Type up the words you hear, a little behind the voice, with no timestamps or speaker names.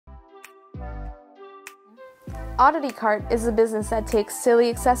Oddity Cart is a business that takes silly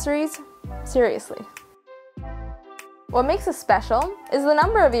accessories seriously. What makes us special is the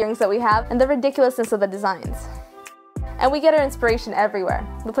number of earrings that we have and the ridiculousness of the designs. And we get our inspiration everywhere.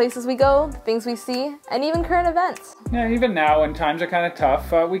 The places we go, the things we see, and even current events. Yeah, even now when times are kind of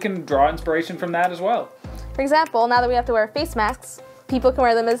tough, we can draw inspiration from that as well. For example, now that we have to wear face masks, people can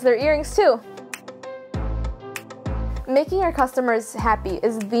wear them as their earrings too. Making our customers happy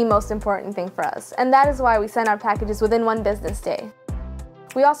is the most important thing for us, and that is why we send out packages within one business day.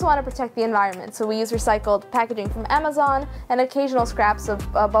 We also want to protect the environment, so we use recycled packaging from Amazon and occasional scraps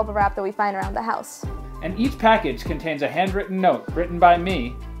of bubble wrap that we find around the house. And each package contains a handwritten note written by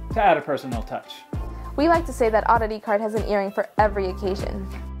me to add a personal touch. We like to say that Oddity Cart has an earring for every occasion.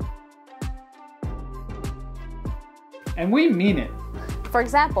 And we mean it. For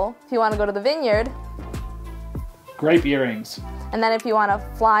example, if you want to go to the vineyard, grape earrings. And then if you want to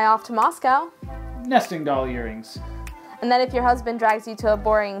fly off to Moscow, nesting doll earrings. And then if your husband drags you to a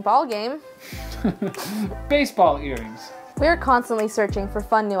boring ball game, baseball earrings. We are constantly searching for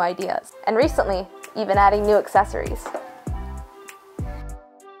fun new ideas, and recently, even adding new accessories.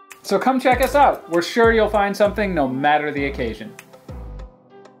 So come check us out. We're sure you'll find something no matter the occasion.